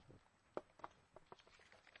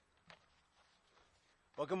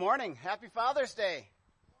Well, good morning. Happy Father's Day.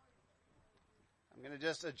 I'm going to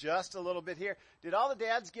just adjust a little bit here. Did all the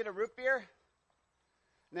dads get a root beer?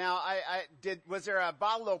 Now, was there a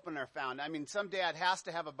bottle opener found? I mean, some dad has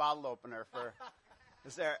to have a bottle opener for,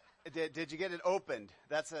 did you get it opened?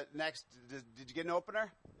 That's the next, did you get an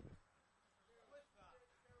opener?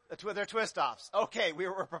 They're twist-offs. Okay, we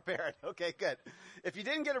were prepared. Okay, good. If you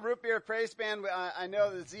didn't get a root beer, praise band, I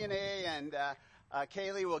know the ZNA and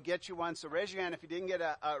Kaylee will get you one. So raise your hand. If you didn't get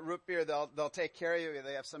a root beer, they'll take care of you.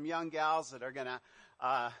 They have some young gals that are going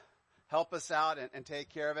to help us out and take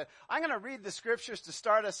care of it. I'm going to read the scriptures to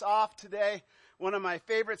start us off today. One of my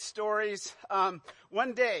favorite stories.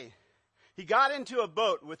 One day, he got into a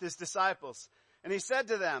boat with his disciples, and he said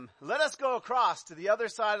to them, "Let us go across to the other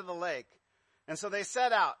side of the lake." And so they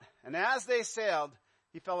set out, and as they sailed,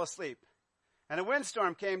 he fell asleep. And a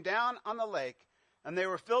windstorm came down on the lake, and they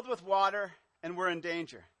were filled with water and were in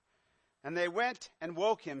danger. And they went and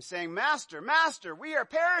woke him, saying, "Master, Master, we are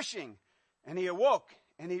perishing." And he awoke,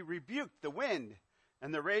 and he rebuked the wind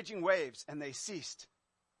and the raging waves, and they ceased,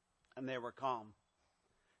 and they were calm.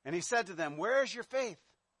 And he said to them, "Where is your faith?"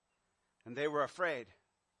 And they were afraid.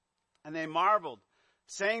 And they marveled,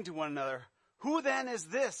 saying to one another, "Who then is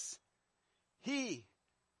this? He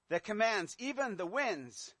that commands even the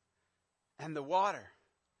winds and the water,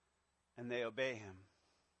 and they obey him."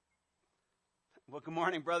 Well, good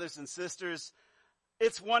morning, brothers and sisters.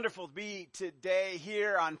 It's wonderful to be today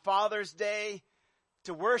here on Father's Day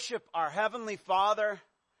to worship our Heavenly Father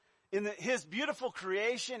in his beautiful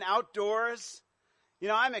creation outdoors. You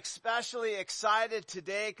know, I'm especially excited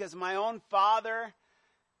today because my own father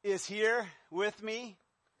is here with me.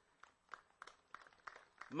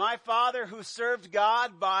 My father, who served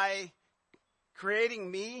God by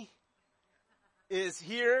creating me, is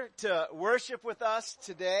here to worship with us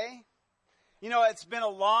today. You know, it's been a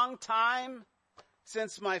long time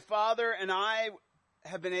since my father and I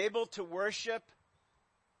have been able to worship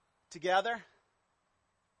together.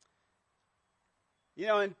 You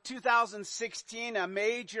know, in 2016, a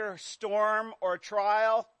major storm or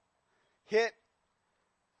trial hit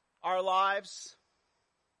our lives.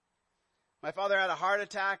 My father had a heart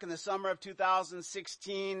attack in the summer of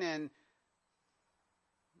 2016, and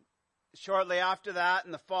shortly after that,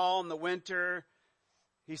 in the fall and the winter,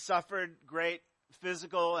 he suffered great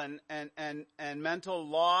physical and mental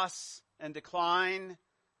loss and decline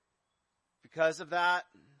because of that.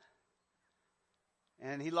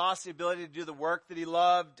 And he lost the ability to do the work that he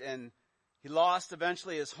loved, and he lost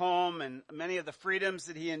eventually his home and many of the freedoms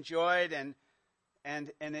that he enjoyed and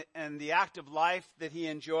the active life that he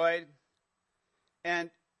enjoyed.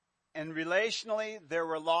 And relationally, there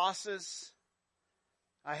were losses.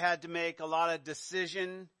 I had to make a lot of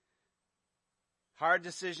hard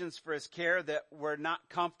decisions for his care that were not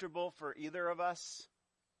comfortable for either of us.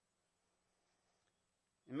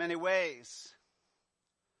 In many ways,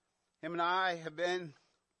 him and I have been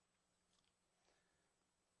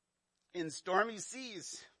in stormy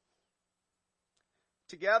seas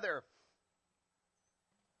together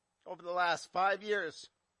over the last 5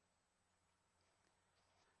 years.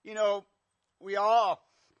 You know, we all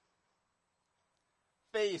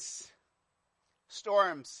face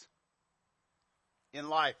storms in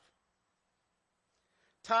life.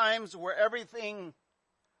 Times where everything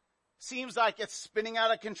seems like it's spinning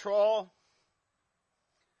out of control.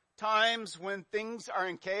 Times when things are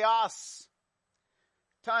in chaos.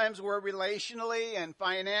 Times where relationally and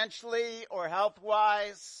financially or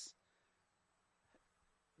health-wise,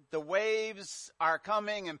 the waves are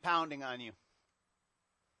coming and pounding on you.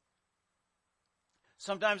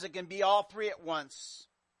 Sometimes it can be all three at once.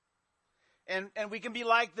 And we can be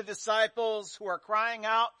like the disciples who are crying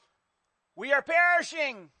out, "We are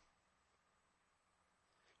perishing."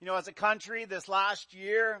 You know, as a country this last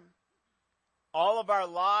year, all of our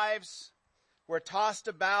lives were tossed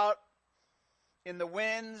about in the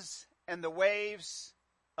winds and the waves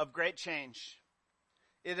of great change.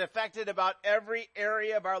 It affected about every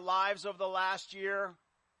area of our lives over the last year,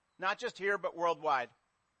 not just here, but worldwide,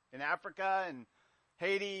 in Africa and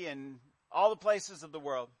Haiti and all the places of the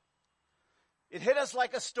world. It hit us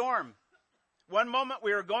like a storm. One moment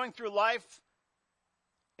we were going through life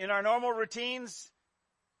in our normal routines,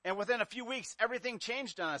 and within a few weeks, everything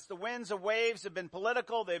changed on us. The winds and waves have been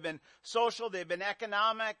political, they've been social, they've been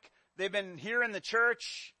economic, they've been here in the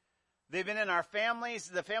church, they've been in our families.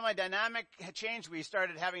 The family dynamic had changed. We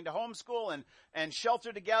started having to homeschool and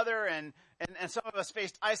shelter together, and some of us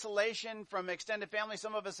faced isolation from extended family.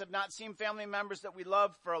 Some of us have not seen family members that we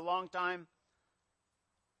love for a long time.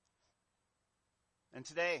 And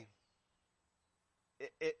today,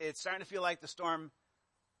 it's starting to feel like the storm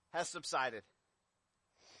has subsided.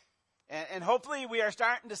 And hopefully we are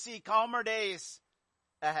starting to see calmer days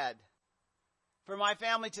ahead. For my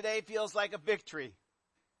family today feels like a victory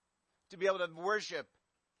to be able to worship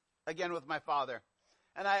again with my father.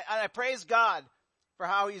 And I praise God for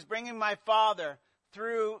how he's bringing my father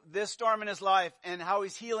through this storm in his life and how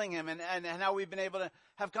he's healing him and how we've been able to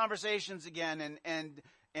have conversations again and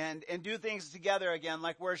do things together again,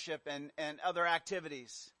 like worship and other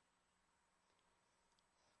activities.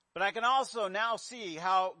 But I can also now see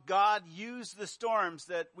how God used the storms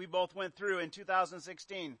that we both went through in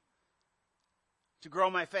 2016 to grow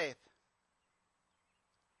my faith.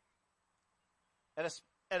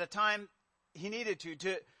 At a time he needed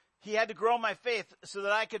to he had to grow my faith so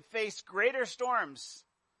that I could face greater storms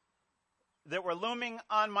that were looming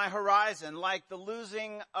on my horizon, like the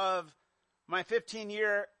losing of my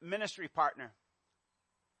 15-year ministry partner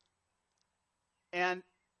and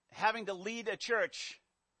having to lead a church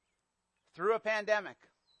through a pandemic.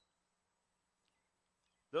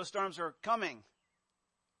 Those storms are coming.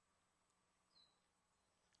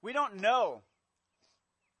 We don't know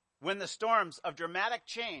when the storms of dramatic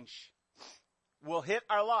change will hit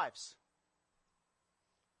our lives.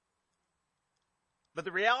 But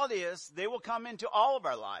the reality is they will come into all of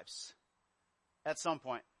our lives at some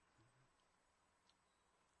point.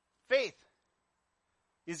 Faith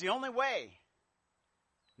is the only way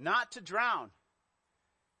not to drown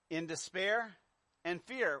in despair and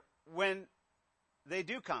fear when they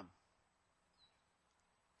do come.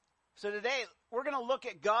 So today, we're going to look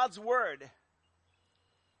at God's Word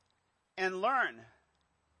and learn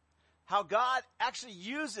how God actually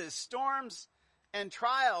uses storms and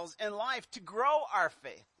trials in life to grow our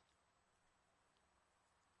faith.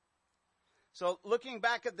 So looking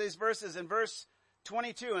back at these verses in verse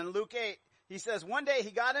 22 in Luke 8, he says, one day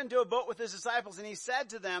he got into a boat with his disciples and he said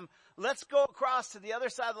to them, let's go across to the other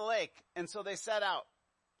side of the lake. And so they set out.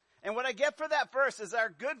 And what I get for that verse is our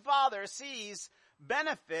good Father sees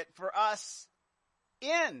benefit for us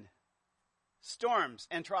in storms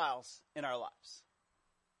and trials in our lives.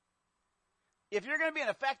 If you're going to be an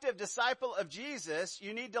effective disciple of Jesus,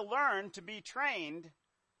 you need to learn to be trained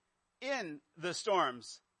in the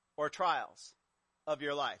storms or trials of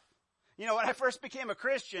your life. You know, when I first became a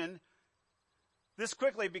Christian, this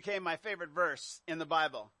quickly became my favorite verse in the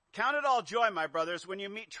Bible. Count it all joy, my brothers, when you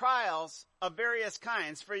meet trials of various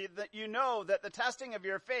kinds, for you know that the testing of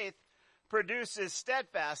your faith produces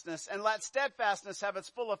steadfastness, and let steadfastness have its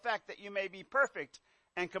full effect, that you may be perfect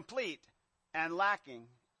and complete and lacking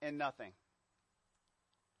in nothing.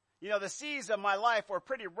 You know, the seas of my life were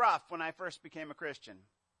pretty rough when I first became a Christian.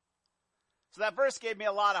 So that verse gave me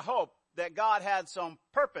a lot of hope that God had some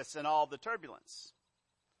purpose in all the turbulence.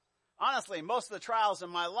 Honestly, most of the trials in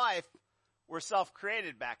my life were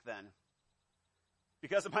self-created back then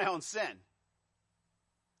because of my own sin.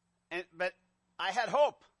 But I had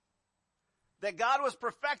hope that God was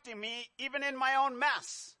perfecting me even in my own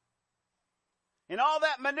mess. In all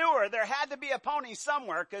that manure, there had to be a pony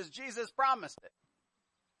somewhere because Jesus promised it.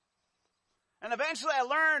 And eventually I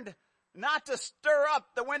learned not to stir up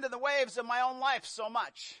the wind and the waves of my own life so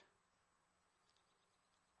much.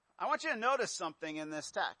 I want you to notice something in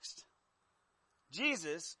this text.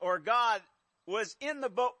 Jesus, or God, was in the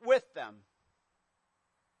boat with them.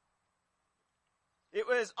 It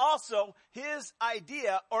was also his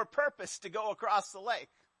idea or purpose to go across the lake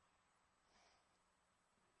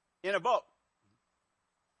in a boat.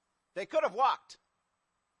 They could have walked.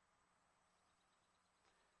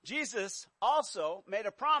 Jesus also made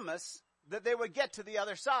a promise that they would get to the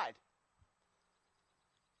other side.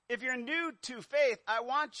 If you're new to faith, I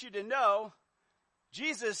want you to know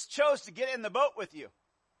Jesus chose to get in the boat with you.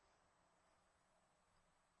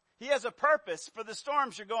 He has a purpose for the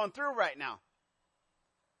storms you're going through right now.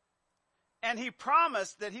 And he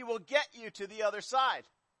promised that he will get you to the other side.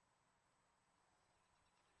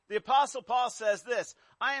 The Apostle Paul says this,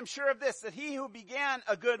 I am sure of this, that he who began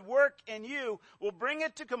a good work in you will bring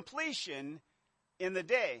it to completion in the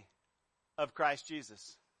day of Christ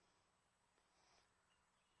Jesus.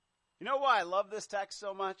 You know why I love this text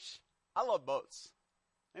so much? I love boats.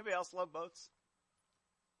 Anybody else love boats?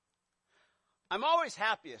 I'm always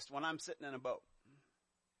happiest when I'm sitting in a boat.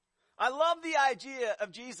 I love the idea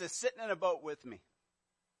of Jesus sitting in a boat with me.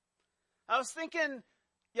 I was thinking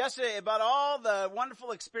yesterday about all the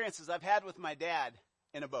wonderful experiences I've had with my dad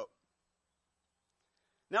in a boat.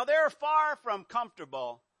 Now, they're far from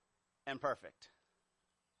comfortable and perfect.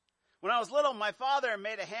 When I was little, my father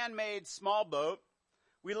made a handmade small boat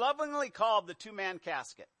we lovingly called the two-man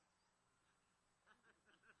casket.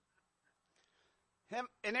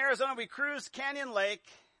 In Arizona, we cruised Canyon Lake,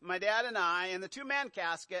 my dad and I, in the two-man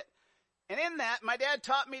casket, And in that, my dad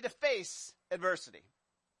taught me to face adversity.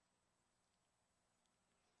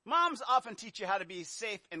 Moms often teach you how to be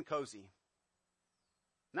safe and cozy.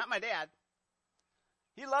 Not my dad.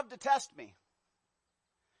 He loved to test me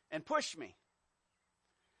and push me.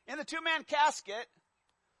 In the two-man casket,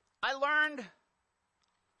 I learned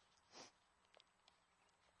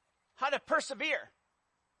how to persevere,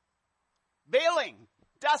 bailing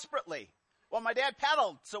desperately while my dad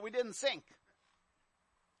paddled so we didn't sink.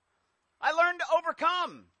 I learned to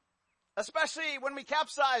overcome, especially when we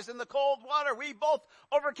capsized in the cold water. We both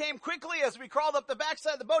overcame quickly as we crawled up the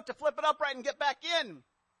backside of the boat to flip it upright and get back in.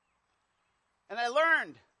 And I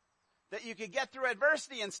learned that you could get through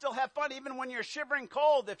adversity and still have fun even when you're shivering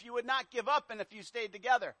cold if you would not give up and if you stayed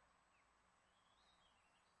together.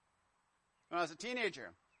 When I was a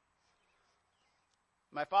teenager,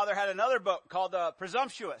 my father had another boat called the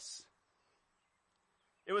Presumptuous.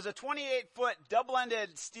 It was a 28-foot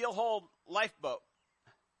double-ended steel-hulled lifeboat.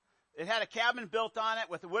 It had a cabin built on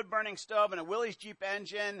it with a wood-burning stove and a Willys Jeep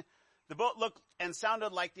engine. The boat looked and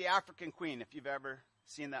sounded like the African Queen, if you've ever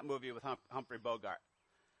seen that movie with Humphrey Bogart.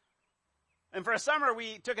 And for a summer,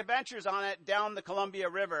 we took adventures on it down the Columbia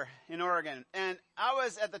River in Oregon. And I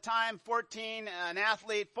was, at the time, 14, an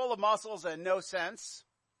athlete, full of muscles and no sense.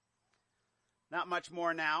 Not much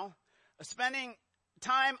more now. Spending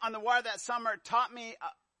time on the water that summer taught me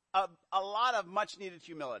a lot of much-needed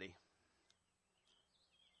humility.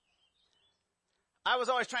 I was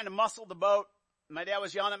always trying to muscle the boat. My dad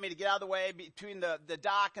was yelling at me to get out of the way between the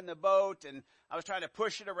dock and the boat, and I was trying to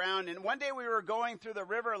push it around. And one day we were going through the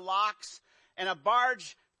river locks, and a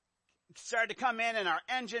barge started to come in, and our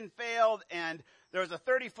engine failed, and there was a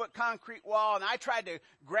 30-foot concrete wall, and I tried to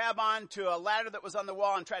grab onto a ladder that was on the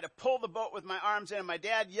wall and tried to pull the boat with my arms in, and my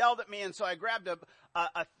dad yelled at me, and so I grabbed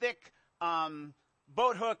a thick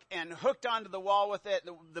boat hook and hooked onto the wall with it.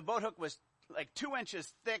 The boat hook was like 2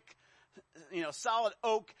 inches thick, solid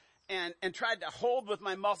oak, and tried to hold with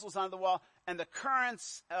my muscles onto the wall, and the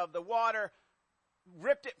currents of the water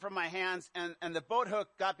ripped it from my hands, and the boat hook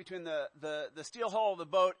got between the steel hull of the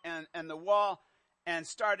boat and the wall and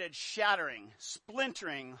started shattering,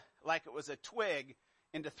 splintering like it was a twig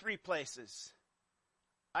into 3 places.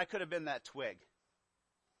 I could have been that twig.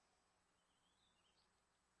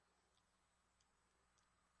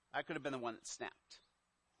 I could have been the one that snapped.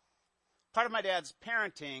 Part of my dad's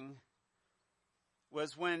parenting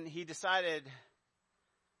was when he decided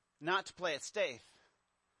not to play it safe,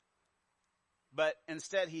 but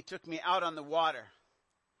instead he took me out on the water.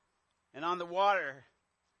 And on the water,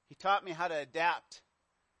 he taught me how to adapt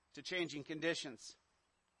to changing conditions,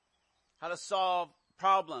 how to solve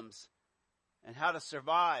problems, and how to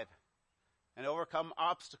survive and overcome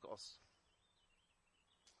obstacles.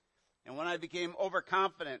 And when I became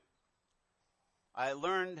overconfident, I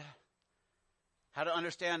learned how to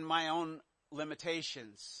understand my own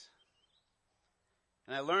limitations.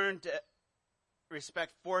 And I learned to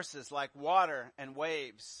respect forces like water and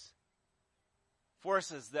waves,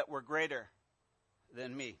 forces that were greater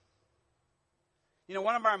than me.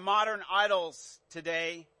 One of our modern idols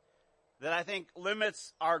today that I think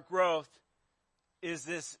limits our growth is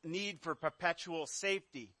this need for perpetual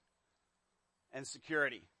safety and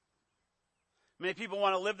security. Many people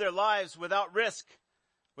want to live their lives without risk,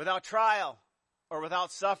 without trial, or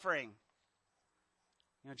without suffering.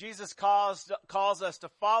 Jesus calls us to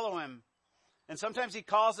follow him. And sometimes he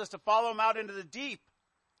calls us to follow him out into the deep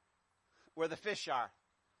where the fish are,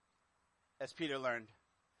 as Peter learned.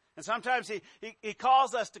 And sometimes he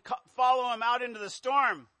calls us to follow him out into the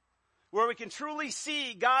storm where we can truly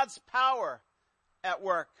see God's power at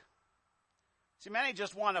work. See, many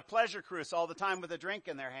just want a pleasure cruise all the time with a drink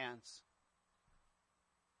in their hands.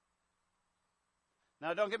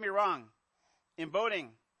 Now, don't get me wrong. In boating,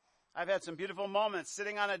 I've had some beautiful moments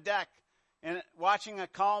sitting on a deck and watching a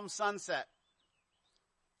calm sunset,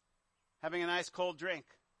 having a nice cold drink.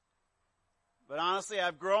 But honestly,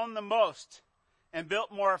 I've grown the most and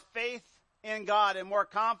built more faith in God and more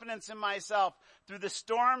confidence in myself through the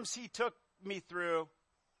storms he took me through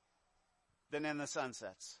than in the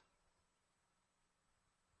sunsets.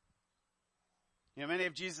 Many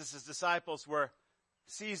of Jesus' disciples were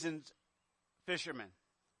seasoned fishermen.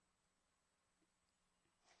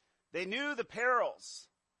 They knew the perils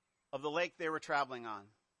of the lake they were traveling on.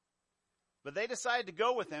 But they decided to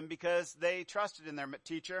go with him because they trusted in their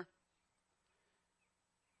teacher.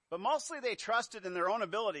 But mostly they trusted in their own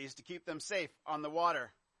abilities to keep them safe on the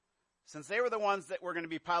water, since they were the ones that were going to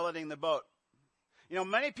be piloting the boat.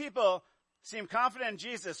 Many people seem confident in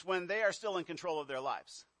Jesus when they are still in control of their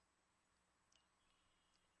lives.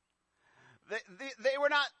 They were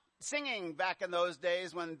not singing back in those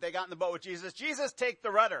days when they got in the boat with Jesus, Jesus, take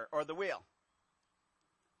the rudder or the wheel.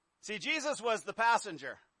 See, Jesus was the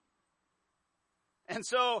passenger. And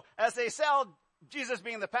so as they sailed, Jesus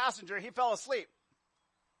being the passenger, he fell asleep.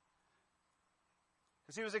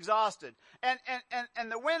 Because he was exhausted. And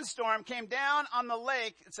the windstorm came down on the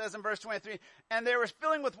lake, it says in verse 23, and they were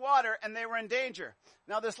filling with water and they were in danger.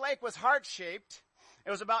 Now this lake was heart-shaped.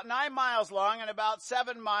 It was about 9 miles long and about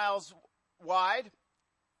 7 miles wide.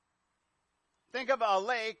 Think of a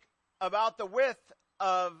lake about the width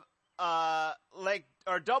of Lake,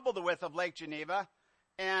 or double the width of Lake Geneva,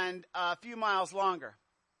 and a few miles longer.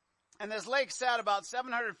 And this lake sat about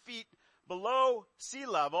 700 feet below sea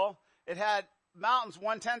level. It had mountains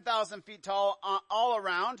 10,000 feet tall all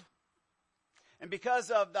around. And because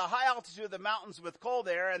of the high altitude of the mountains with cold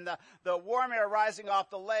air and the warm air rising off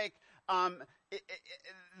the lake,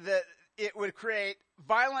 it would create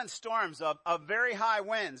violent storms of very high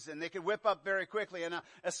winds, and they could whip up very quickly. And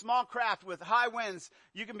a small craft with high winds,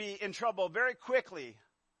 you can be in trouble very quickly,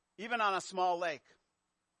 even on a small lake.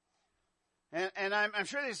 And I'm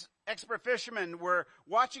sure these expert fishermen were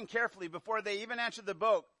watching carefully before they even entered the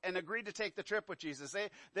boat and agreed to take the trip with Jesus.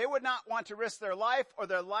 They would not want to risk their life or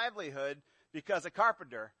their livelihood because a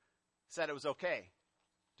carpenter said it was okay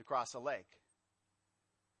to cross a lake.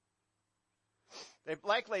 They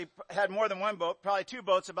likely had more than one boat, probably 2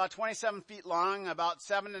 boats, about 27 feet long, about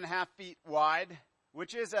 7.5 feet wide,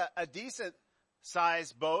 which is a decent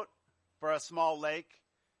sized boat for a small lake.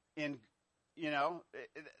 They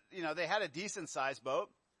had a decent sized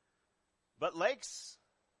boat, but lakes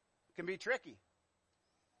can be tricky.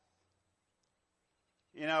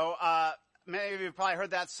 Many of you have probably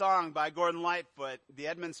heard that song by Gordon Lightfoot, the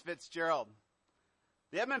Edmund Fitzgerald.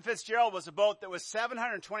 The Edmund Fitzgerald was a boat that was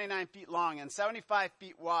 729 feet long and 75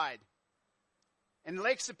 feet wide. In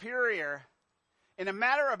Lake Superior, in a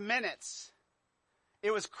matter of minutes,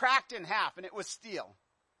 it was cracked in half, and it was steel.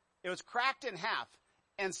 It was cracked in half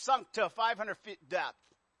and sunk to 500 feet depth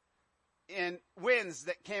in winds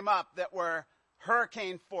that came up that were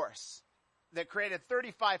hurricane force that created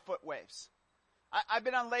 35-foot waves. I've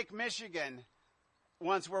been on Lake Michigan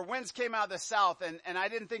once where winds came out of the south, and I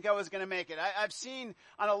didn't think I was going to make it. I've seen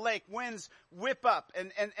on a lake winds whip up,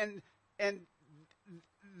 and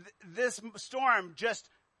this storm just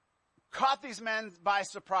caught these men by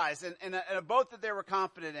surprise in a boat that they were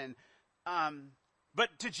confident in. But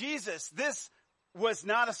to Jesus, this was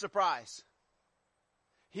not a surprise.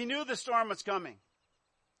 He knew the storm was coming.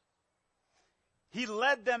 He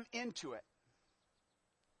led them into it.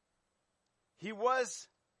 He was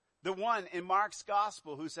the one in Mark's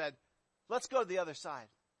gospel who said, let's go to the other side.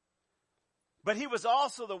 But he was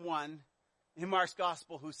also the one in Mark's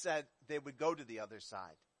gospel who said they would go to the other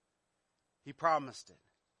side. He promised it.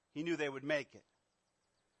 He knew they would make it.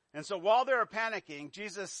 And so while they were panicking,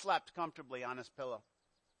 Jesus slept comfortably on his pillow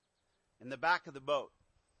in the back of the boat.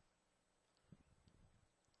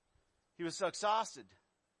 He was so exhausted.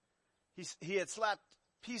 He had slept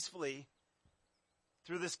peacefully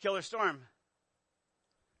through this killer storm.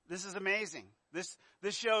 This is amazing. This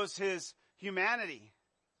shows his humanity,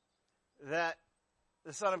 that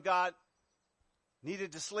the Son of God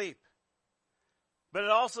needed to sleep. But it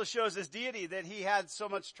also shows his deity, that he had so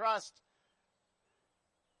much trust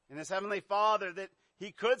in his heavenly Father that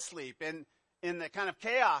he could sleep in the kind of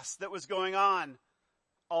chaos that was going on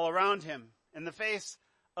all around him in the face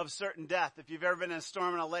of certain death. If you've ever been in a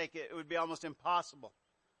storm in a lake, it would be almost impossible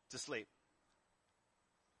to sleep.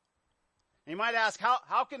 You might ask,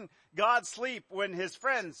 how can God sleep when his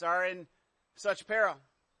friends are in such peril?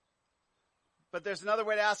 But there's another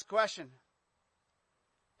way to ask the question.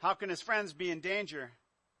 How can his friends be in danger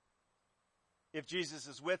if Jesus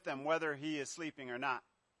is with them, whether he is sleeping or not?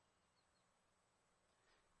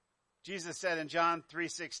 Jesus said in John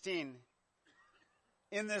 3:16,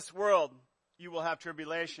 in this world you will have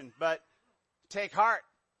tribulation, but take heart,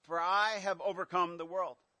 for I have overcome the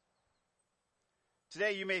world.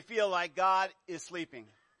 Today you may feel like God is sleeping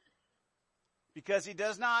because he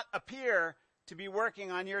does not appear to be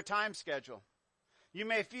working on your time schedule. You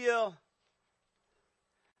may feel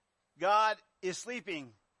God is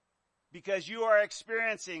sleeping because you are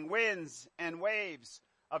experiencing winds and waves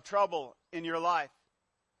of trouble in your life.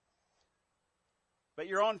 But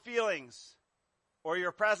your own feelings or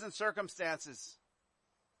your present circumstances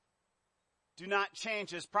do not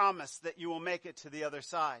change his promise that you will make it to the other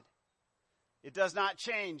side. It does not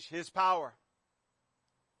change his power.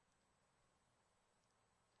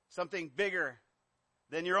 Something bigger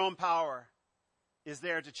than your own power is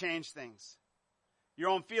there to change things. Your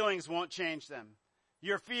own feelings won't change them.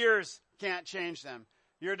 Your fears can't change them.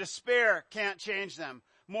 Your despair can't change them.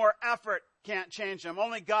 more effort can't change them.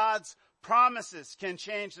 Only God's promises can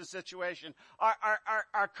change the situation.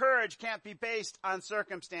 Our courage can't be based on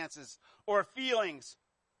circumstances or feelings,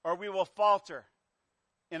 or we will falter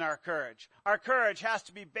in our courage. Our courage has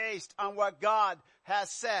to be based on what God has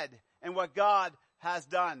said and what God has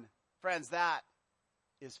done. Friends, that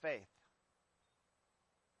is faith.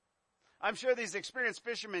 I'm sure these experienced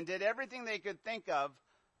fishermen did everything they could think of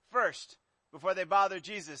first before they bothered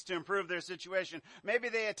Jesus to improve their situation. Maybe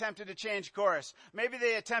they attempted to change course. Maybe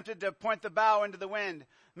they attempted to point the bow into the wind.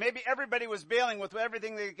 Maybe everybody was bailing with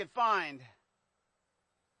everything they could find.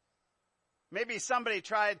 Maybe somebody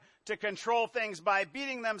tried to control things by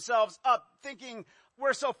beating themselves up, thinking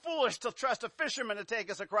we're so foolish to trust a fisherman to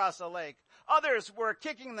take us across a lake. Others were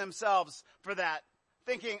kicking themselves for that,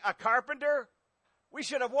 thinking a carpenter? We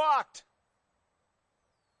should have walked.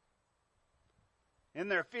 In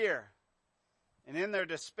their fear, and in their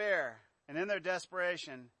despair, and in their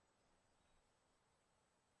desperation,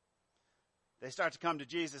 they start to come to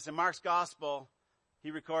Jesus. In Mark's gospel, he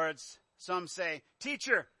records, some say,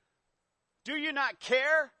 "Teacher, do you not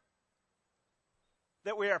care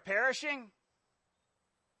that we are perishing?"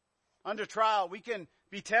 Under trial, we can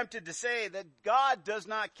be tempted to say that God does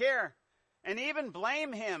not care and even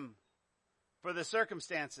blame him for the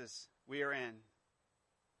circumstances we are in.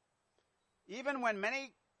 Even when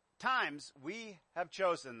many times we have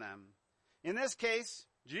chosen them. In this case,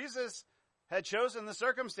 Jesus had chosen the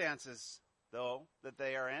circumstances, though, that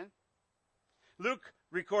they are in. Luke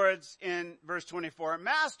records in verse 24,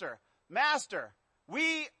 Master,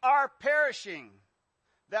 we are perishing.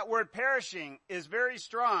 That word perishing is very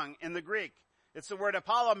strong in the Greek. It's the word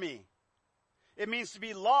apollomi. It means to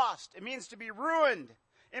be lost. It means to be ruined.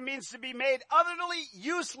 It means to be made utterly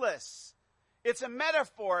useless. It's a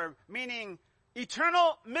metaphor meaning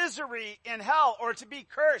eternal misery in hell or to be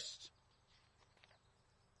cursed.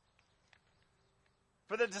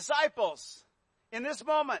 For the disciples, in this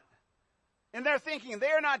moment, in their thinking,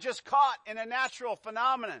 they are not just caught in a natural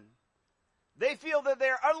phenomenon. They feel that they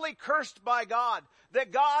are utterly cursed by God,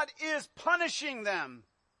 that God is punishing them.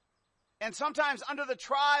 And sometimes under the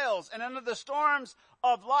trials and under the storms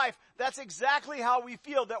of life, that's exactly how we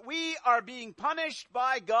feel, that we are being punished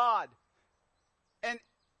by God.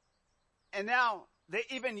 And now they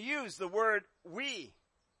even use the word we.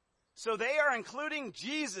 So they are including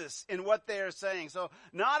Jesus in what they are saying. So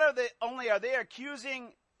not only are they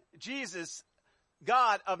accusing Jesus,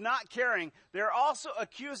 God, of not caring, they're also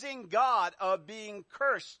accusing God of being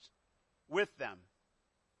cursed with them.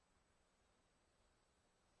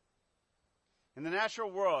 In the natural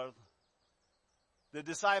world, the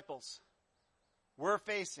disciples were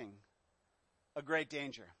facing a great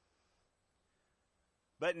danger.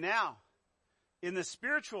 But now, in the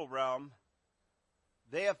spiritual realm,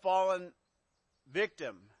 they have fallen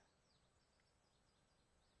victim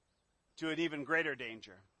to an even greater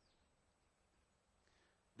danger.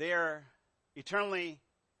 They are eternally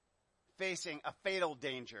facing a fatal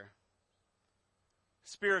danger.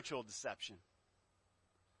 Spiritual deception.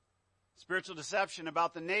 Spiritual deception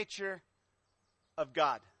about the nature of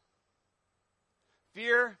God.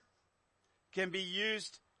 Fear can be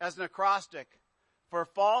used as an acrostic for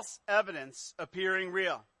false evidence appearing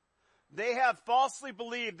real. They have falsely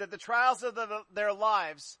believed that the trials of their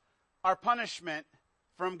lives are punishment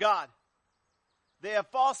from God. They have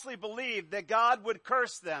falsely believed that God would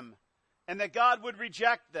curse them and that God would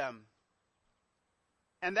reject them.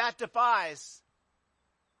 And that defies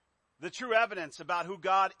the true evidence about who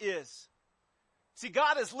God is. See,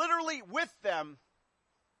 God is literally with them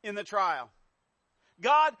in the trial.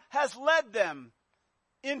 God has led them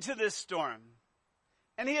into this storm.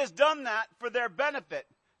 And he has done that for their benefit.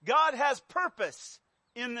 God has purpose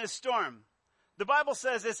in this storm. The Bible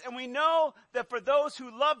says this, and we know that for those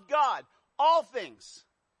who love God, all things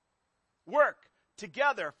work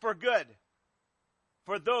together for good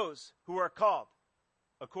for those who are called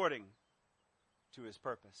according to his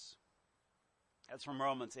purpose. That's from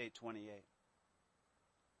Romans 8:28.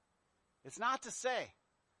 It's not to say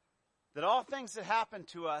that all things that happen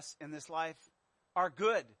to us in this life are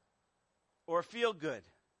good or feel good.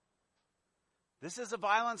 This is a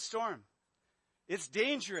violent storm. It's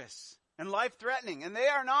dangerous and life-threatening, and they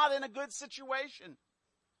are not in a good situation.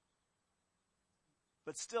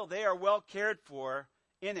 But still, they are well cared for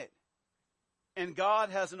in it. And God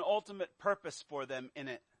has an ultimate purpose for them in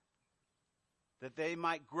it, that they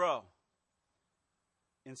might grow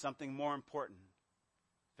in something more important,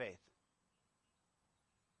 faith.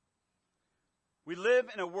 We live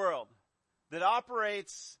in a world that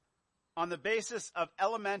operates on the basis of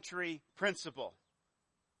elementary principle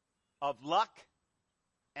of luck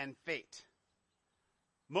and fate.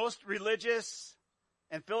 Most religious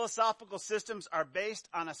and philosophical systems are based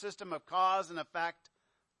on a system of cause and effect,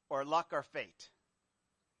 or luck or fate.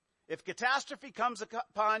 If catastrophe comes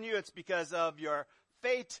upon you, it's because of your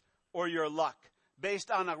fate or your luck, based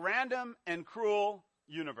on a random and cruel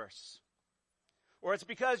universe. Or it's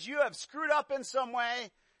because you have screwed up in some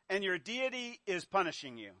way and your deity is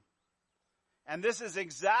punishing you. And this is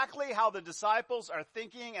exactly how the disciples are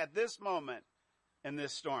thinking at this moment in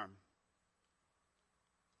this storm.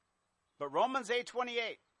 But Romans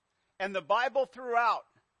 8:28 and the Bible throughout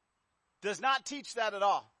does not teach that at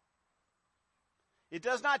all. It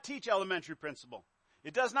does not teach elementary principle.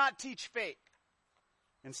 It does not teach fate.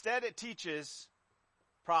 Instead, it teaches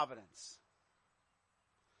providence.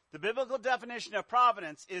 The biblical definition of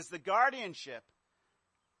providence is the guardianship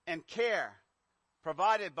and care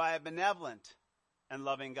provided by a benevolent and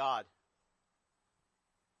loving God.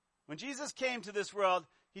 When Jesus came to this world,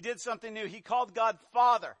 he did something new. He called God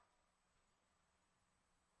Father.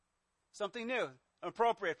 Something new,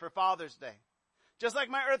 appropriate for Father's Day. Just like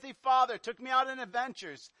my earthly father took me out on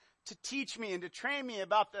adventures to teach me and to train me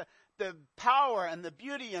about the power and the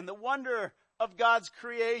beauty and the wonder of God's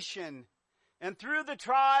creation. And through the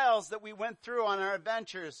trials that we went through on our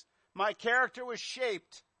adventures, my character was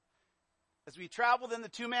shaped as we traveled in the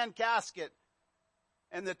two-man casket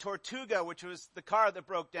and the Tortuga, which was the car that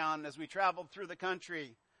broke down as we traveled through the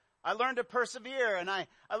country. I learned to persevere, and I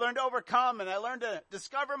learned to overcome, and I learned to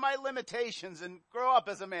discover my limitations and grow up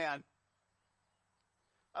as a man.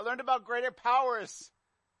 I learned about greater powers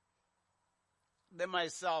than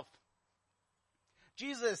myself.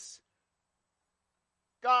 Jesus,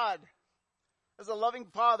 God, as a loving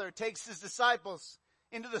father, takes his disciples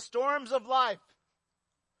into the storms of life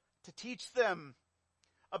to teach them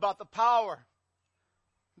about the power,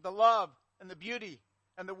 the love, and the beauty,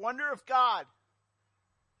 and the wonder of God,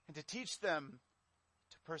 and to teach them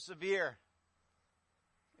to persevere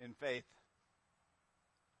in faith.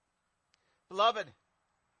 Beloved,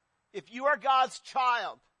 if you are God's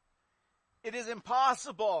child, it is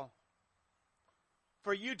impossible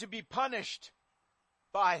for you to be punished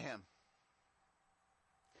by him.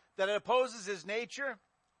 That it opposes his nature,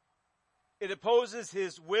 it opposes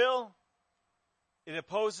his will, it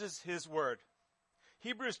opposes his word.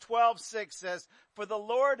 Hebrews 12:6 says, "For the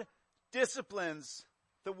Lord disciplines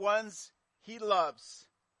the ones he loves,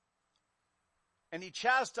 and he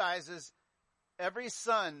chastises every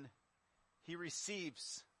son he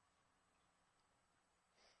receives."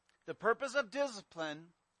 The purpose of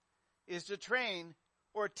discipline is to train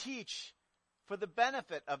or teach for the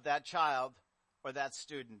benefit of that child or that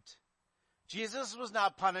student. Jesus was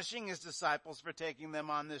not punishing his disciples for taking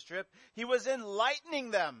them on this trip. He was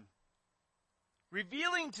enlightening them,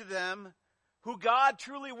 revealing to them who God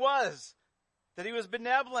truly was, that he was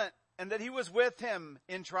benevolent and that he was with him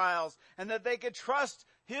in trials, and that they could trust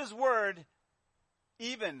his word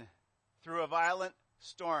even through a violent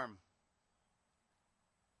storm.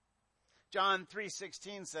 John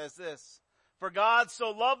 3:16 says this, "For God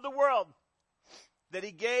so loved the world that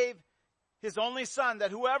he gave his only Son,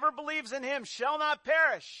 that whoever believes in him shall not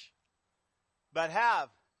perish, but have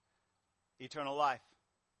eternal life."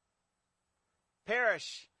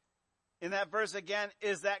 Perish, in that verse again,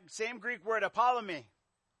 is that same Greek word, apollumi.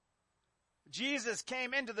 Jesus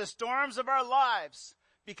came into the storms of our lives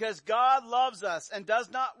because God loves us and does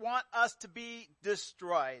not want us to be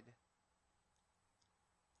destroyed.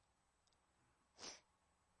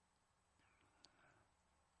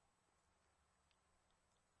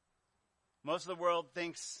 Most of the world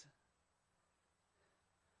thinks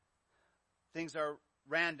things are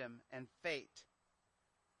random and fate.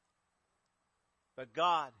 But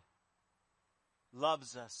God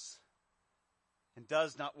loves us and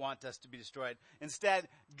does not want us to be destroyed. Instead,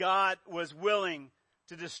 God was willing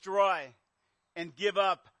to destroy and give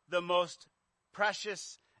up the most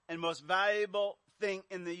precious and most valuable thing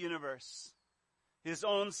in the universe, his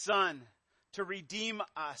own Son, to redeem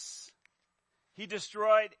us. He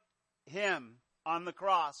destroyed him on the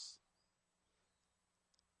cross.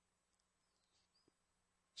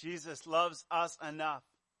 Jesus loves us enough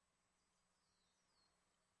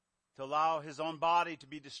to allow his own body to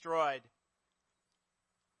be destroyed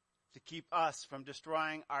to keep us from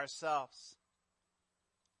destroying ourselves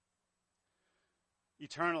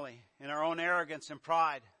eternally in our own arrogance and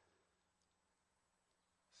pride,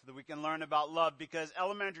 so that we can learn about love, because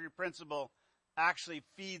elementary principle actually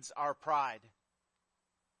feeds our pride.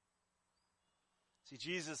 See,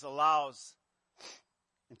 Jesus allows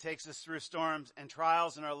and takes us through storms and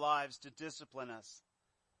trials in our lives to discipline us,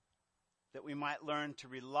 that we might learn to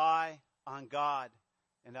rely on God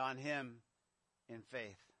and on him in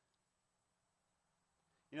faith.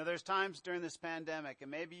 You know, there's times during this pandemic, and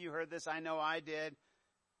maybe you heard this, I know I did.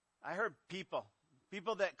 I heard people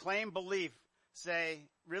that claim belief say,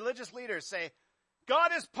 religious leaders say,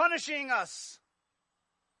 God is punishing us.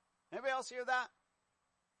 Anybody else hear that?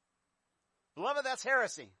 Beloved, that's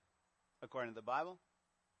heresy, according to the Bible.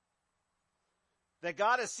 That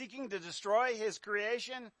God is seeking to destroy his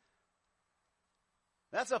creation,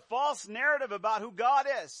 that's a false narrative about who God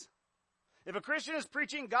is. If a Christian is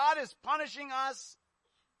preaching God is punishing us,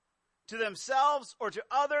 to themselves or to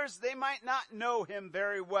others, they might not know him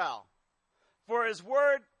very well. For his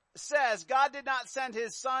word says God did not send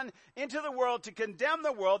his Son into the world to condemn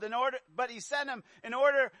the world, but he sent him in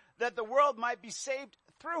order that the world might be saved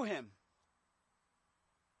through him.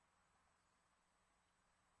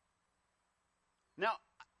 Now,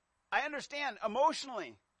 I understand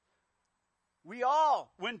emotionally, we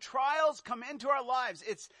all, when trials come into our lives,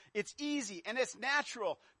 it's easy and it's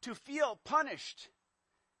natural to feel punished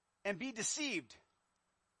and be deceived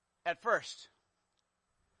at first.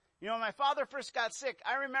 You know, when my father first got sick,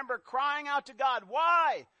 I remember crying out to God,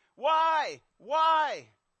 why? Why? Why?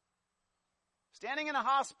 Standing in a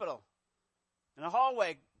hospital, in a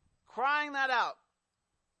hallway, crying that out.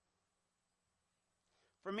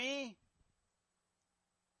 For me,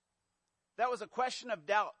 that was a question of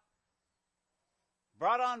doubt,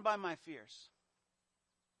 brought on by my fears.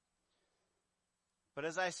 But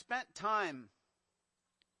as I spent time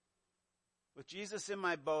with Jesus in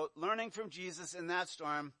my boat, learning from Jesus in that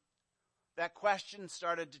storm, that question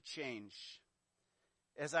started to change.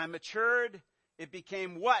 As I matured, it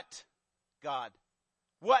became what God?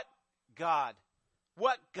 What God?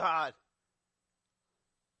 What God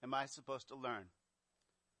am I supposed to learn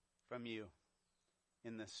from you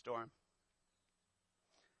in this storm?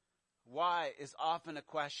 Why is often a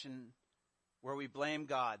question where we blame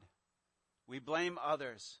God, we blame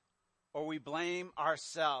others, or we blame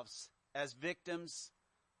ourselves as victims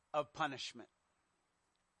of punishment.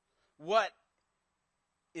 What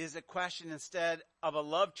is a question instead of a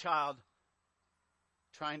loved child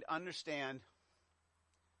trying to understand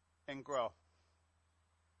and grow?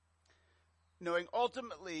 Knowing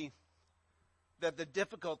ultimately that the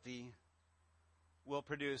difficulty will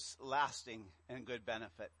produce lasting and good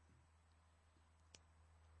benefit.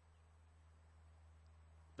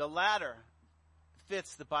 The latter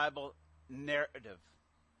fits the Bible narrative.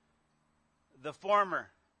 The former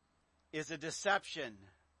is a deception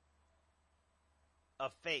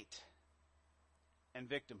of fate and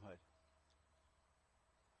victimhood.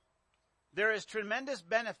 There is tremendous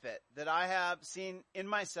benefit that I have seen in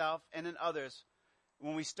myself and in others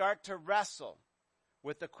when we start to wrestle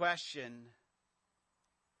with the question,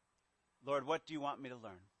 Lord, what do you want me to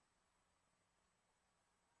learn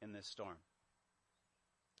in this storm?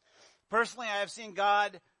 Personally, I have seen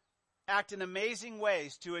God act in amazing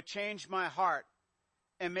ways to change my heart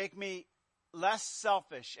and make me less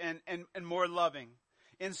selfish and more loving.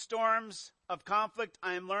 In storms of conflict,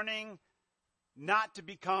 I am learning not to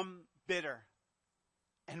become bitter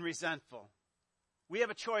and resentful. We have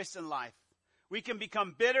a choice in life. We can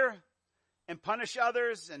become bitter and punish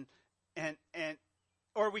others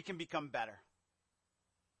or we can become better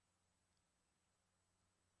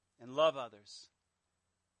and love others,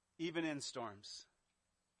 even in storms.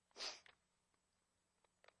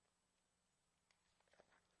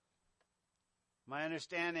 My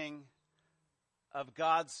understanding of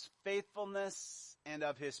God's faithfulness and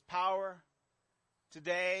of his power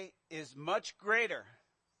today is much greater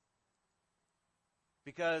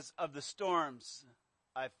because of the storms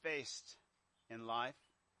I've faced in life.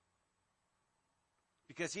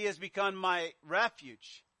 Because he has become my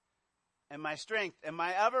refuge and my strength and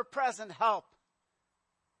my ever-present help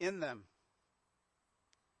in them.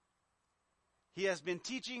 He has been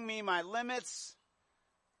teaching me my limits,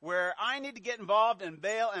 where I need to get involved and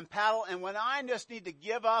bail and paddle, and when I just need to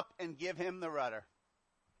give up and give him the rudder.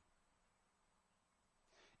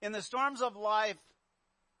 In the storms of life,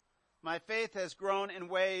 my faith has grown in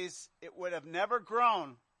ways it would have never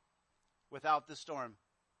grown without the storm.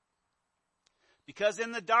 Because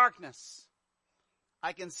in the darkness,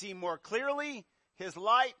 I can see more clearly his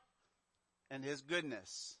light and his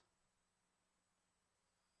goodness.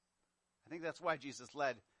 I think that's why Jesus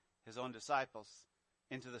led his own disciples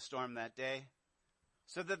into the storm that day,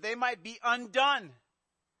 so that they might be undone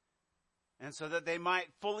and so that they might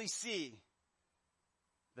fully see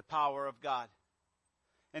the power of God.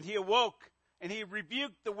 And he awoke and he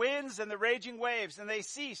rebuked the winds and the raging waves, and they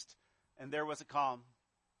ceased, and there was a calm.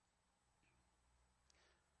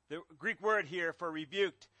 The Greek word here for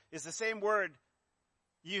rebuked is the same word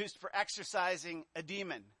used for exorcising a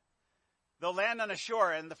demon. They'll land on a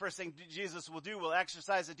shore, and the first thing Jesus will do will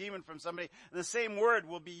exorcise a demon from somebody, and the same word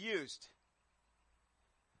will be used.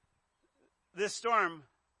 This storm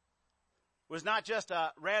was not just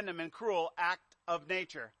a random and cruel act of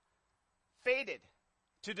nature, fated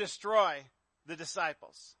to destroy the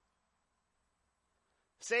disciples.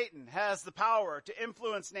 Satan has the power to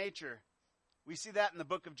influence nature. We see that in the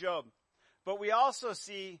book of Job. But we also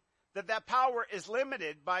see that that power is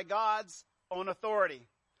limited by God's own authority.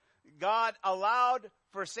 God allowed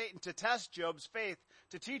for Satan to test Job's faith,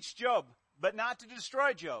 to teach Job, but not to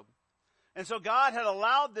destroy Job. And so God had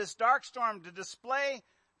allowed this dark storm to display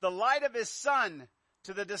the light of his Son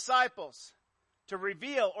to the disciples, to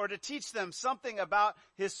reveal or to teach them something about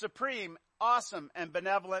his supreme, awesome, and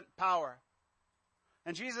benevolent power.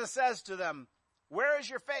 And Jesus says to them, "Where is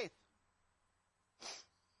your faith?"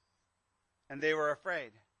 And they were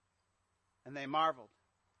afraid, and they marveled.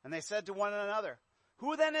 And they said to one another,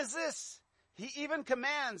 "Who then is this? He even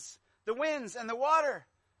commands the winds and the water,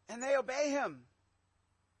 and they obey him."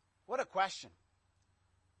 What a question.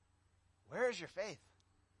 Where is your faith?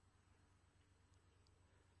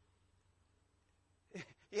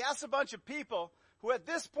 He asked a bunch of people who at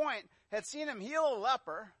this point had seen him heal a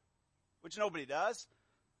leper, which nobody does,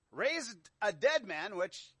 raise a dead man,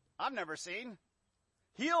 which I've never seen,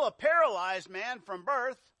 heal a paralyzed man from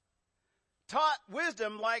birth, taught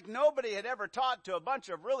wisdom like nobody had ever taught to a bunch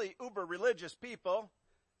of really uber religious people,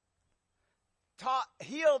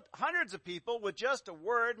 healed hundreds of people with just a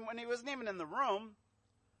word when he wasn't even in the room.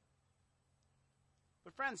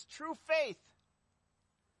 But friends, true faith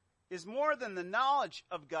is more than the knowledge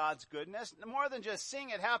of God's goodness, more than just seeing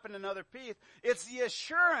it happen in other people. It's the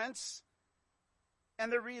assurance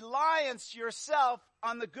and the reliance yourself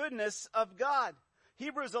on the goodness of God.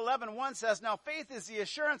 Hebrews 11:1 says, "Now faith is the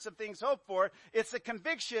assurance of things hoped for. It's the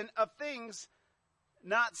conviction of things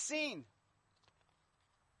not seen."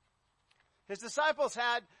 His disciples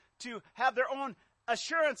had to have their own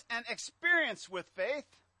assurance and experience with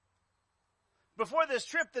faith. Before this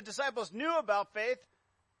trip, the disciples knew about faith,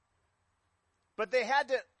 but they had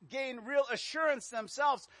to gain real assurance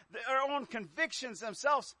themselves, their own convictions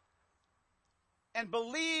themselves, and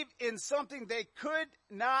believe in something they could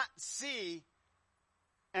not see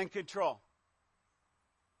and control.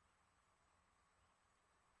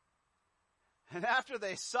 And after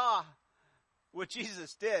they saw what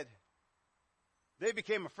Jesus did, they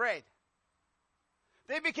became afraid.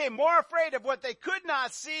 They became more afraid of what they could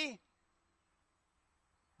not see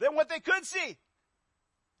than what they could see.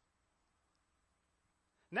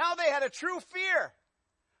 Now they had a true fear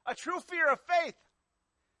of faith.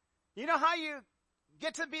 You know how you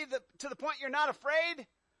get to be to the point you're not afraid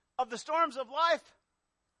of the storms of life?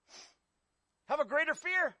 Have a greater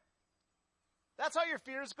fear. That's how your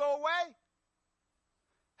fears go away.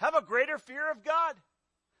 Have a greater fear of God.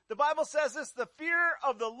 The Bible says this, "The fear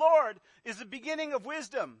of the Lord is the beginning of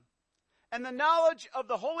wisdom, and the knowledge of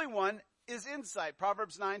the Holy One is insight."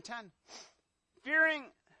 Proverbs 9:10.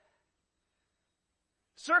 Fearing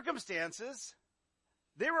circumstances,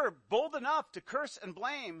 they were bold enough to curse and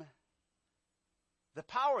blame the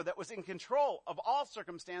power that was in control of all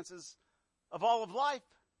circumstances of all of life,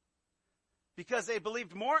 because they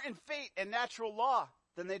believed more in fate and natural law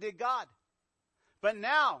than they did God. But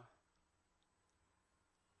now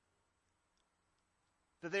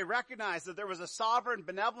that they recognized that there was a sovereign,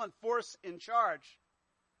 benevolent force in charge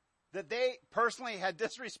that they personally had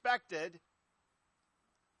disrespected,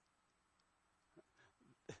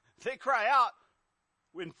 they cry out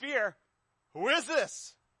in fear, "Who is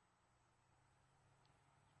this?"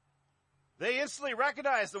 They instantly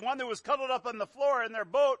recognized the one that was cuddled up on the floor in their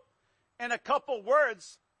boat, and a couple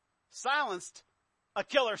words silenced a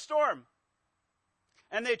killer storm.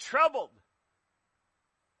 And they trembled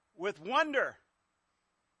with wonder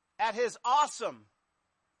at his awesome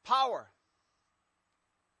power.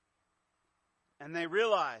 And they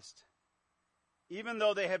realized, even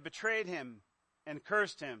though they had betrayed him and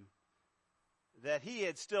cursed him, that he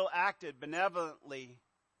had still acted benevolently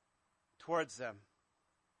towards them.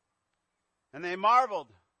 And they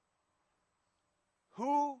marveled,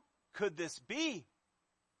 "Who could this be?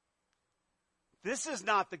 This is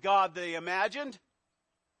not the God they imagined."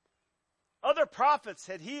 Other prophets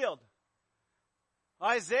had healed.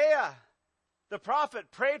 Isaiah, the prophet,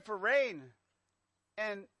 prayed for rain,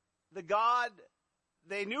 and the God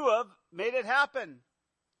they knew of made it happen.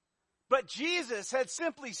 But Jesus had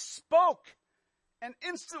simply spoke, and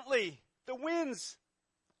instantly the winds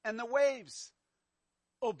and the waves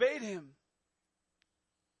obeyed him.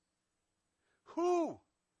 Who?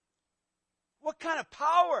 What kind of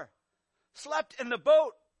power slept in the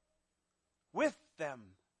boat with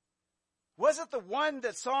them, Was it the one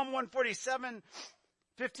that Psalm 147,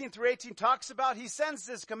 15 through 18 talks about? He sends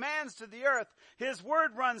his commands to the earth. His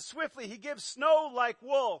word runs swiftly. He gives snow like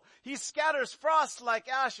wool. He scatters frost like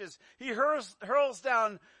ashes. He hurls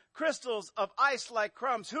down crystals of ice like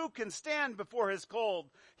crumbs. Who can stand before his cold?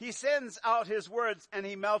 He sends out his words and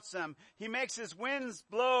he melts them. He makes his winds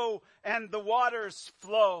blow and the waters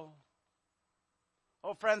flow.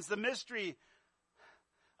 Oh, friends, the mystery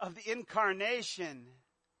of the incarnation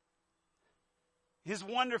is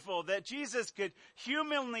wonderful, that Jesus could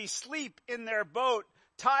humanly sleep in their boat,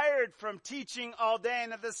 tired from teaching all day,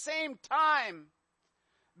 and at the same time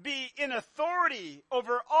be in authority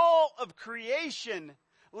over all of creation.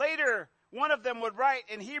 Later, one of them would write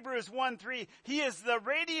in Hebrews 1:3, he is the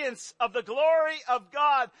radiance of the glory of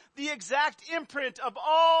God, the exact imprint of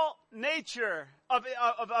all nature,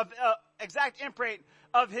 exact imprint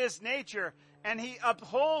of his nature, and he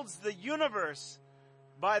upholds the universe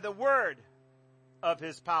by the word of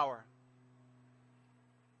his power.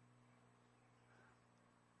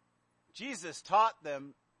 Jesus taught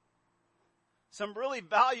them some really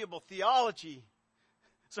valuable theology,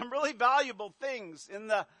 some really valuable things in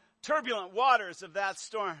the turbulent waters of that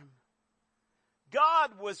storm.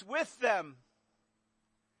 God was with them.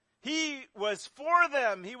 He was for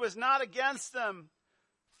them. He was not against them.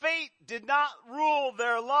 Fate did not rule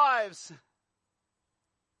their lives,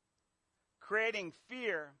 creating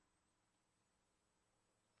fear.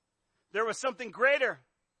 There was something greater,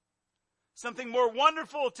 something more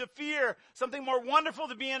wonderful to fear, something more wonderful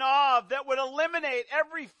to be in awe of, that would eliminate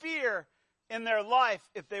every fear in their life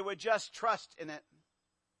if they would just trust in it.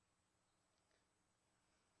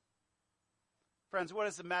 Friends, what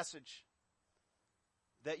is the message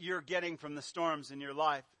that you're getting from the storms in your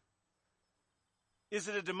life? Is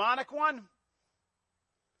it a demonic one?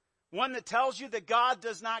 One that tells you that God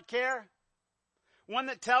does not care? One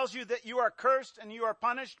that tells you that you are cursed and you are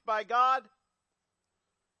punished by God?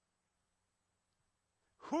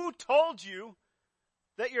 Who told you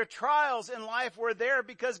that your trials in life were there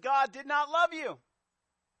because God did not love you?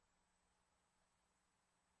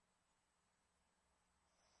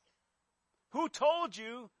 Who told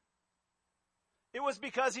you it was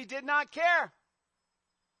because he did not care?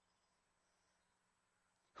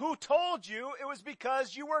 Who told you it was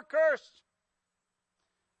because you were cursed?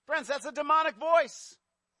 Friends, that's a demonic voice.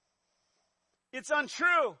 It's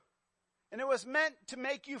untrue. And it was meant to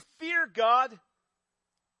make you fear God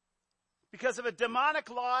because of a demonic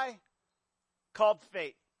lie called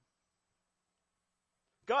fate.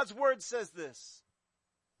 God's word says this: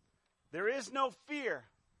 there is no fear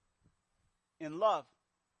in love.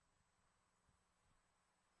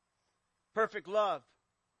 Perfect love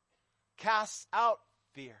casts out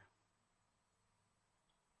fear.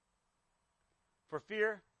 For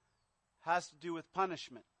fear has to do with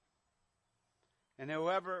punishment. And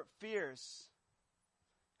whoever fears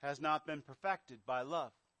has not been perfected by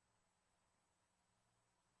love.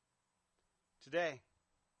 Today,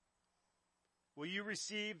 will you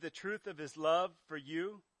receive the truth of his love for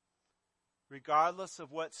you, regardless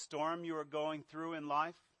of what storm you are going through in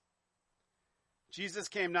life? Jesus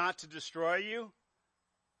came not to destroy you,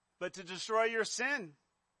 but to destroy your sin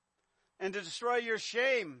and to destroy your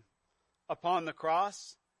shame upon the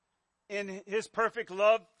cross. In his perfect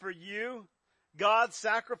love for you, God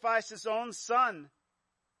sacrificed his own son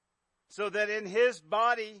so that in his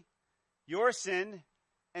body, your sin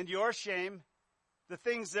and your shame, the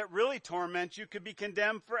things that really torment you, could be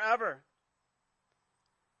condemned forever.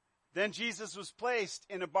 Then Jesus was placed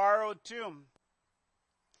in a borrowed tomb.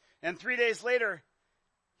 And 3 days later,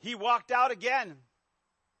 he walked out again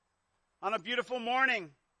on a beautiful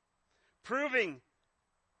morning, proving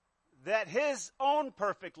that his own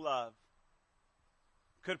perfect love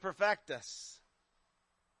could perfect us.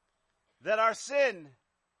 That our sin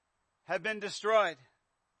had been destroyed.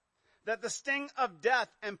 That the sting of death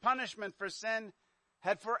and punishment for sin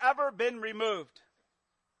had forever been removed.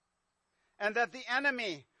 And that the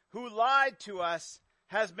enemy who lied to us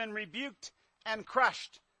has been rebuked and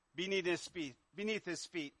crushed beneath his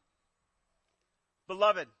feet.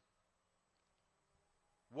 Beloved,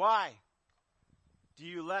 why do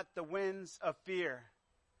you let the winds of fear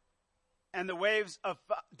and the waves of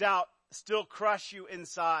doubt still crush you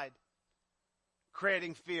inside,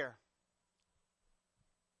 creating fear?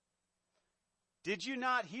 Did you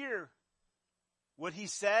not hear what he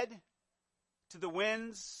said to the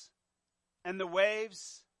winds and the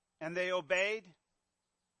waves, and they obeyed?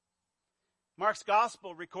 Mark's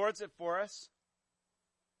gospel records it for us.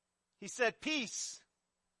 He said, "Peace,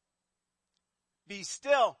 be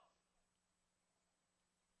still."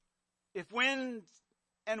 If winds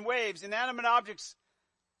and waves, inanimate objects,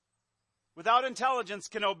 without intelligence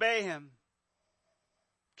can obey him.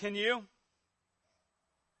 Can you?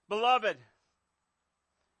 Beloved,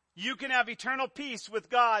 you can have eternal peace with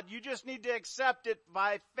God. You just need to accept it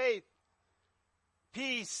by faith.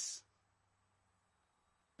 Peace.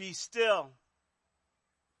 Be still.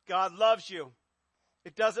 God loves you.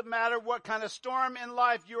 It doesn't matter what kind of storm in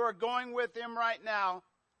life you are going with him right now.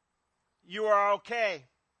 You are okay.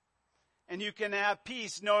 And you can have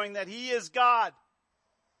peace knowing that he is God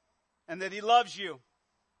and that he loves you.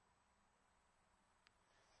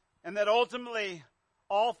 And that ultimately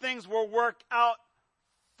all things will work out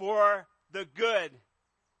for the good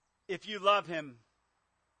if you love him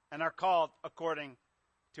and are called according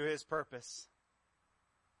to his purpose.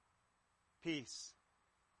 Peace.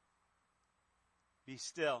 Be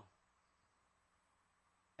still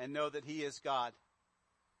and know that he is God.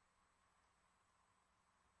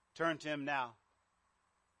 Turn to him now.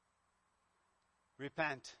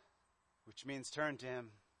 Repent, which means turn to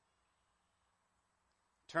him.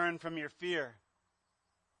 Turn from your fear,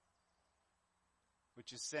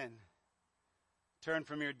 which is sin. Turn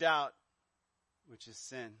from your doubt, which is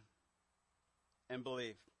sin, and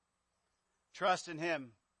believe. Trust in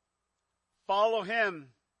him. Follow him.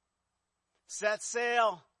 Set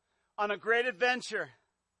sail on a great adventure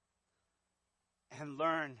and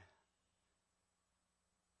learn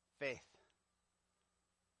faith.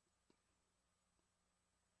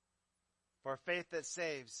 For faith that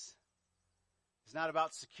saves is not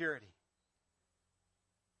about security.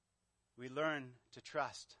 We learn to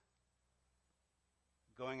trust,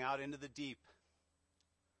 going out into the deep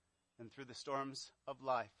and through the storms of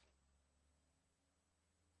life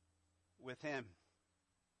with him.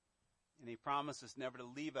 And he promises never to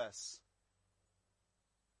leave us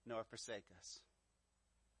nor forsake us.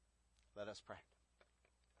 Let us pray.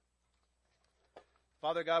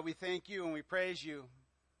 Father God, we thank you and we praise you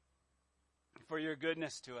for your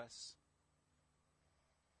goodness to us.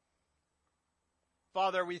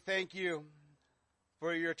 Father, we thank you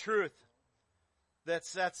for your truth that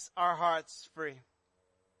sets our hearts free.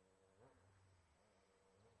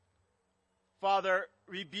 Father,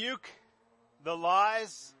 rebuke the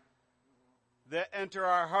lies that enter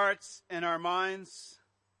our hearts and our minds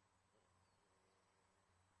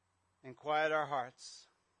and quiet our hearts.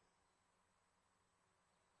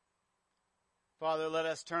 Father, let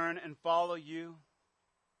us turn and follow you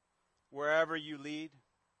wherever you lead,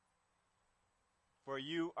 for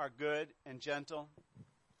you are good and gentle.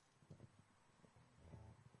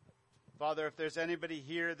 Father, if there's anybody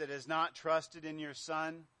here that has not trusted in your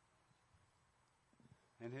Son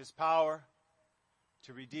and his power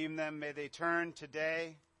to redeem them, may they turn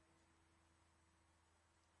today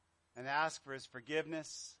and ask for his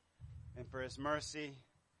forgiveness and for his mercy,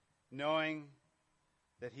 knowing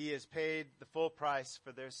that he has paid the full price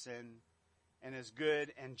for their sin and is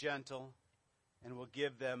good and gentle and will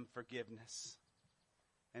give them forgiveness.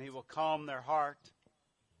 And he will calm their heart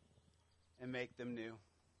and make them new.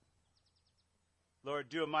 Lord,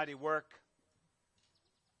 do a mighty work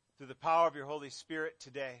through the power of your Holy Spirit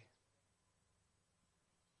today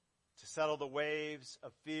to settle the waves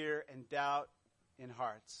of fear and doubt in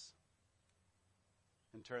hearts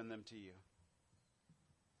and turn them to you.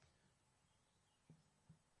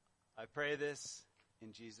 I pray this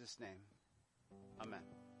in Jesus' name. Amen.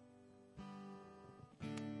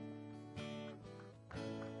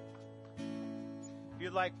 If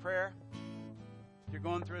you'd like prayer, if you're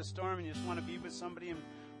going through a storm and you just want to be with somebody in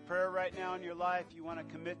prayer right now in your life, you want to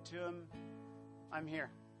commit to him, I'm here.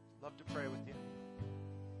 Love to pray with you.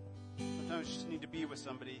 Sometimes you just need to be with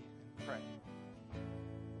somebody and pray.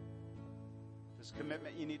 There's a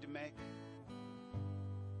commitment you need to make.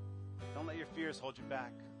 Don't let your fears hold you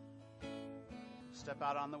back. Step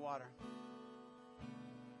out on the water.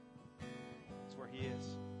 That's where he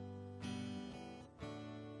is.